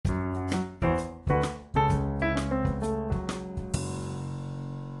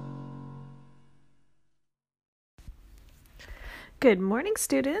Good morning,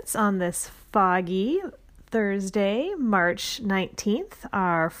 students, on this foggy Thursday, March 19th,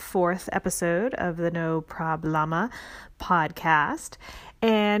 our fourth episode of the No Prob-llama podcast.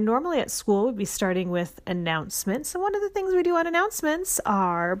 And normally at school, we'd be starting with announcements. And one of the things we do on announcements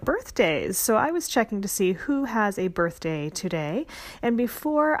are birthdays. So I was checking to see who has a birthday today. And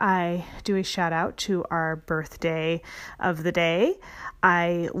before I do a shout out to our birthday of the day,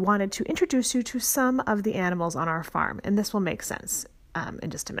 I wanted to introduce you to some of the animals on our farm. And this will make sense in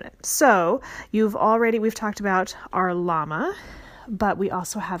just a minute. So we've talked about our llama, but we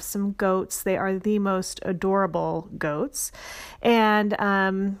also have some goats. They are the most adorable goats. And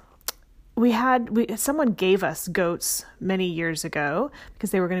someone gave us goats many years ago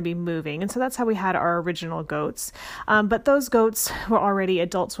because they were going to be moving. And so that's how we had our original goats. But those goats were already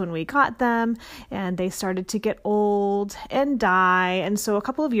adults when we got them, and they started to get old and die. And so a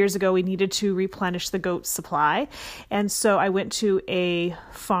couple of years ago, we needed to replenish the goat supply. And so I went to a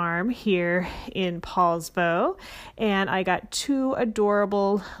farm here in Paulsbo, and I got two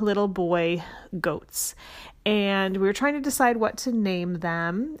adorable little boy goats. And we were trying to decide what to name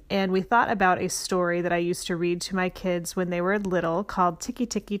them. And we thought about a story that I used to read to my kids when they were little called Tiki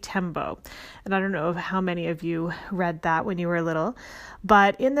Tiki Tembo. And I don't know how many of you read that when you were little.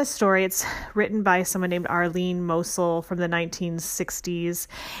 But in this story, it's written by someone named Arlene Mosel from the 1960s.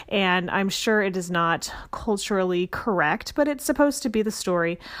 And I'm sure it is not culturally correct, but it's supposed to be the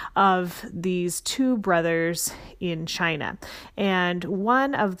story of these two brothers in China. And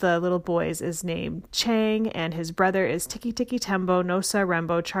one of the little boys is named Chang, and his brother is Tiki Tiki Tembo, Nosa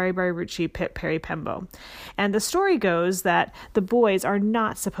Rembo, Chari Bari Ruchi, Pip Peri Pembo. And the story goes that the boys are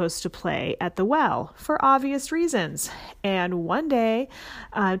not supposed to play at the well for obvious reasons. And one day,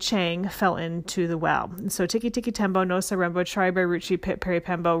 Chang fell into the well. And so Tiki Tiki Tembo, Nosa Rembo, Chari Bari Ruchi, Pip Peri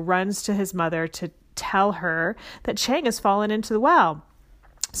Pembo runs to his mother to tell her that Chang has fallen into the well.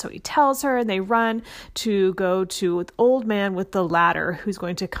 So he tells her, and they run to go to the old man with the ladder who's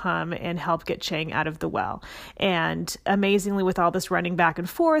going to come and help get Chang out of the well. And amazingly, with all this running back and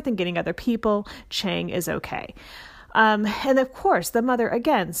forth and getting other people, Chang is okay. And of course, the mother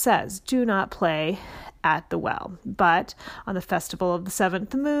again says, do not play at the well. But on the festival of the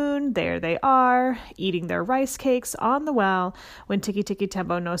seventh moon, there they are, eating their rice cakes on the well, when Tiki Tiki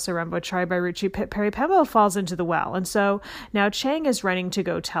Tembo, Nosa Rembo, Chari Bari Ruchi, Pip Peri Pembo falls into the well. And so now Chang is running to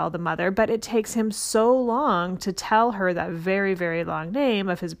go tell the mother, but it takes him so long to tell her that very, very long name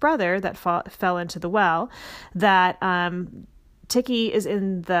of his brother that fell into the well that Tiki is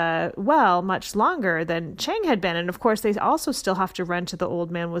in the well much longer than Chang had been. And of course, they also still have to run to the old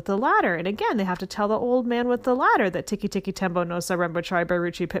man with the ladder. And again, they have to tell the old man with the ladder that Tiki Tiki Tembo, Nosa Rembo, Chari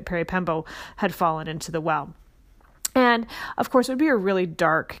Bari Ruchi, Pip Peri Pembo had fallen into the well. And of course, it would be a really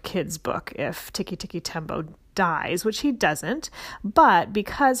dark kid's book if Tiki Tiki Tembo dies, which he doesn't, but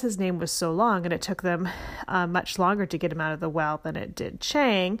because his name was so long and it took them much longer to get him out of the well than it did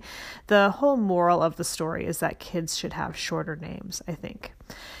Chang, the whole moral of the story is that kids should have shorter names, I think.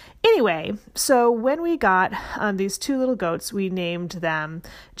 Anyway, so when we got these two little goats, we named them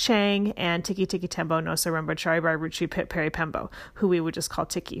Chang and Tiki Tiki Tembo, Nosa Rembo, Chari Bari Ruchi, Pip Peri Pembo, who we would just call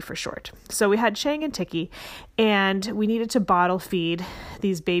Tiki for short. So we had Chang and Tiki, and we needed to bottle feed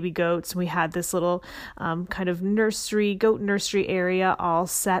these baby goats. We had this little kind of goat nursery area all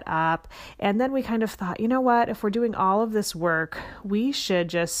set up. And then we kind of thought, you know what, if we're doing all of this work, we should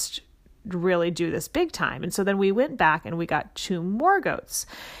just really do this big time. And so then we went back and we got two more goats.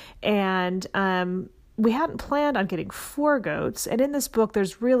 And we hadn't planned on getting four goats. And in this book,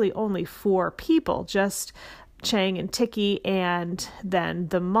 there's really only four people, just Chang and Tiki, and then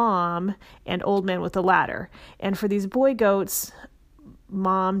the mom and old man with the ladder. And for these boy goats,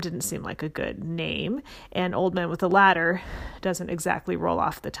 Mom didn't seem like a good name, and Old Man with the Ladder doesn't exactly roll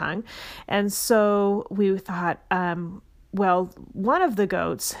off the tongue. And so we thought, one of the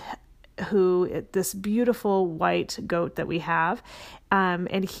goats, this beautiful white goat that we have,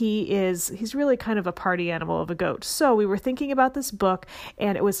 and he's really kind of a party animal of a goat. So we were thinking about this book,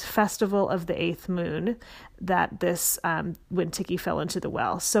 and it was Festival of the Eighth Moon that when Tiki fell into the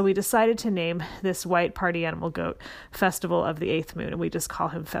well. So we decided to name this white party animal goat Festival of the Eighth Moon, and we just call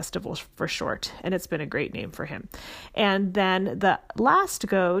him Festival for short, and it's been a great name for him. And then the last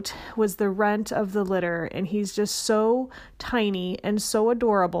goat was the runt of the litter, and he's just so tiny and so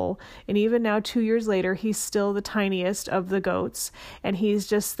adorable, and even now 2 years later, he's still the tiniest of the goats, and he's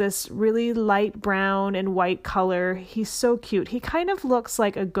just this really light brown and white color. He's so cute. He kind of looks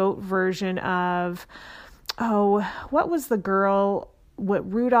like a goat version of what was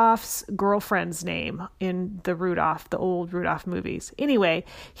Rudolph's girlfriend's name in the old Rudolph movies? Anyway,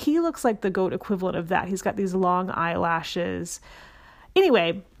 he looks like the goat equivalent of that. He's got these long eyelashes.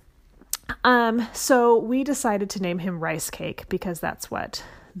 Anyway, so we decided to name him Rice Cake because that's what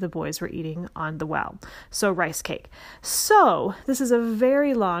the boys were eating on the well. So Rice Cake. So this is a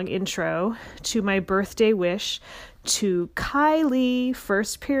very long intro to my birthday wish to Kylie,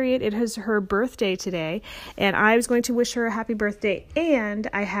 first period. It is her birthday today, and I was going to wish her a happy birthday, and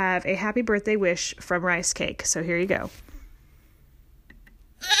I have a happy birthday wish from Rice Cake. So here you go.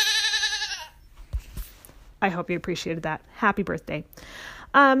 I hope you appreciated that. Happy birthday.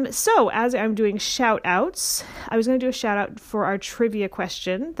 So as I'm doing shout outs, I was going to do a shout out for our trivia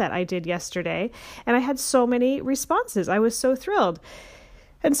question that I did yesterday, and I had so many responses. I was so thrilled.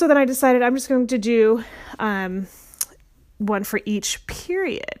 And so then I decided I'm just going to do, one for each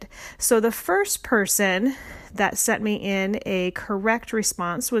period. So the first person that sent me in a correct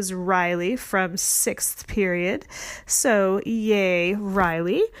response was Riley from 6th period. So yay,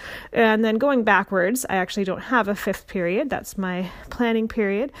 Riley. And then going backwards, I actually don't have a 5th period. That's my planning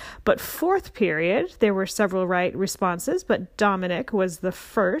period. But 4th period, there were several right responses, but Dominic was the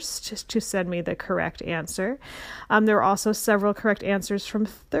first to send me the correct answer. There were also several correct answers from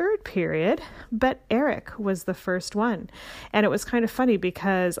 3rd period, but Eric was the first one. And it was kind of funny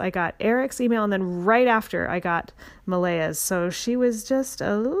because I got Eric's email, and then right after I got Malaya's. So she was just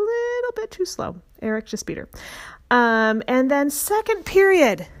a little bit too slow. Eric just beat her. And then second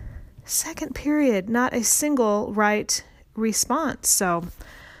period, not a single right response. So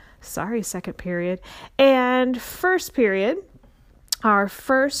sorry, second period. And first period, our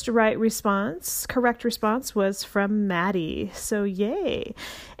first correct response was from Maddie. So yay.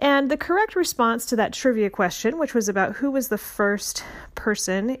 And the correct response to that trivia question, which was about who was the first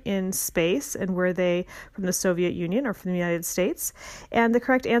person in space and were they from the Soviet Union or from the United States? And the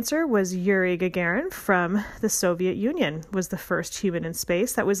correct answer was Yuri Gagarin from the Soviet Union was the first human in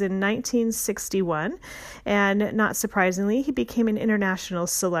space. That was in 1961. And not surprisingly, he became an international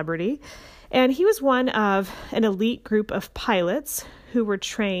celebrity. And he was one of an elite group of pilots who were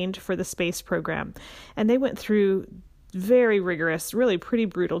trained for the space program. And they went through very rigorous, really pretty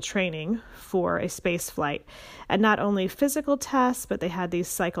brutal training for a space flight. And not only physical tests, but they had these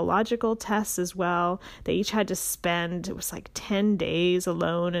psychological tests as well. They each had to spend, it was like 10 days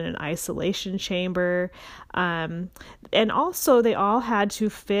alone in an isolation chamber. And also they all had to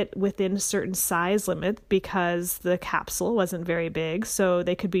fit within a certain size limit because the capsule wasn't very big. So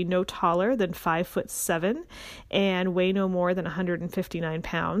they could be no taller than 5'7" and weigh no more than 159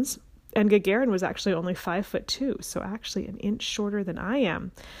 pounds. And Gagarin was actually only 5'2", so actually an inch shorter than I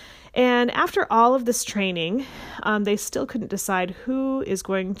am. And after all of this training, they still couldn't decide who is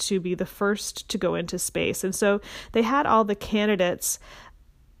going to be the first to go into space. And so they had all the candidates.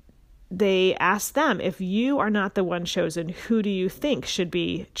 They asked them, if you are not the one chosen, who do you think should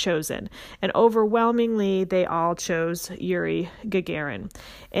be chosen? And overwhelmingly, they all chose Yuri Gagarin.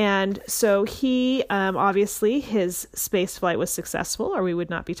 And so he, obviously, his space flight was successful, or we would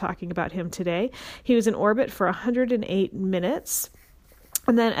not be talking about him today. He was in orbit for 108 minutes.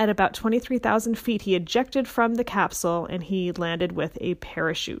 And then at about 23,000 feet, he ejected from the capsule and he landed with a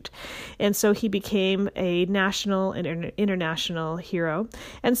parachute. And so he became a national and international hero.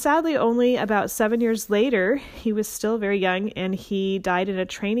 And sadly, only about 7 years later, he was still very young and he died in a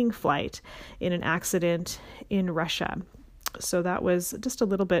training flight in an accident in Russia. So that was just a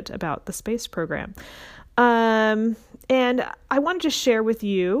little bit about the space program. And I wanted to share with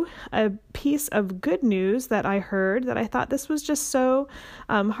you a piece of good news that I heard that I thought this was just so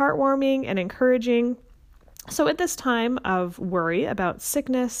heartwarming and encouraging. So at this time of worry about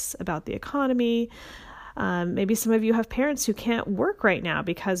sickness, about the economy, maybe some of you have parents who can't work right now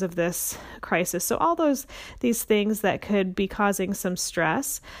because of this crisis. So all these things that could be causing some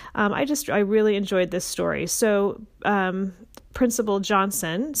stress. I really enjoyed this story. So, Principal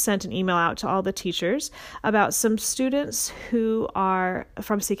Johnson sent an email out to all the teachers about some students who are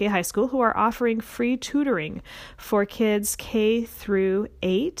from CK High School who are offering free tutoring for kids K through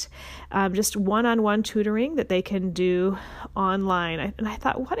 8, just one-on-one tutoring that they can do online. And I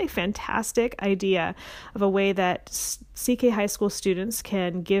thought, what a fantastic idea of a way that CK High School students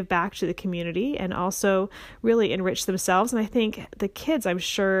can give back to the community and also really enrich themselves. And I think the kids, I'm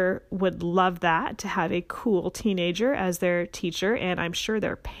sure, would love that, to have a cool teenager as their teacher, and I'm sure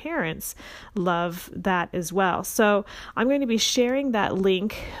their parents love that as well. So I'm going to be sharing that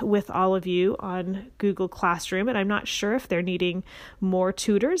link with all of you on Google Classroom, and I'm not sure if they're needing more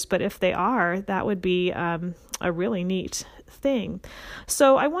tutors, but if they are, that would be a really neat thing.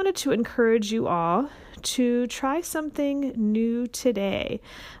 So I wanted to encourage you all to try something new today.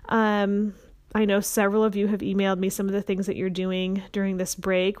 I know several of you have emailed me some of the things that you're doing during this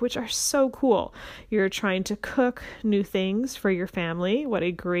break, which are so cool. You're trying to cook new things for your family. What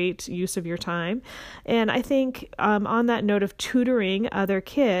a great use of your time. And I think on that note of tutoring other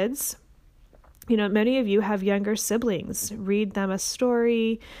kids, many of you have younger siblings. Read them a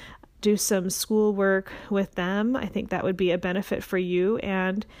story, do some schoolwork with them. I think that would be a benefit for you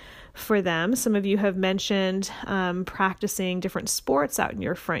and for them. Some of you have mentioned practicing different sports out in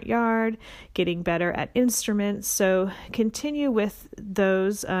your front yard, getting better at instruments. So continue with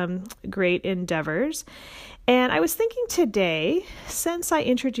those great endeavors. And I was thinking today, since I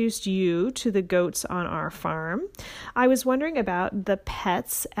introduced you to the goats on our farm, I was wondering about the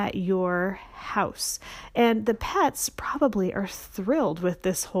pets at your house. And the pets probably are thrilled with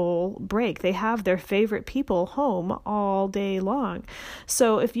this whole break. They have their favorite people home all day long.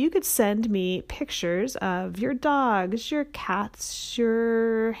 So if you could send me pictures of your dogs, your cats,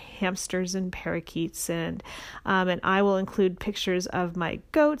 your hamsters and parakeets, and I will include pictures of my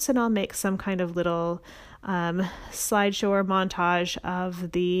goats, and I'll make some kind of little slideshow or montage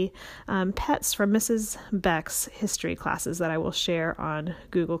of the pets from Mrs. Beck's history classes that I will share on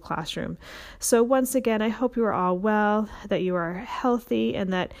Google Classroom. So once again, I hope you are all well, that you are healthy,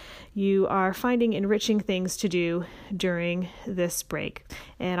 and that you are finding enriching things to do during this break.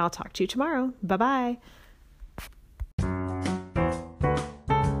 And I'll talk to you tomorrow. Bye-bye.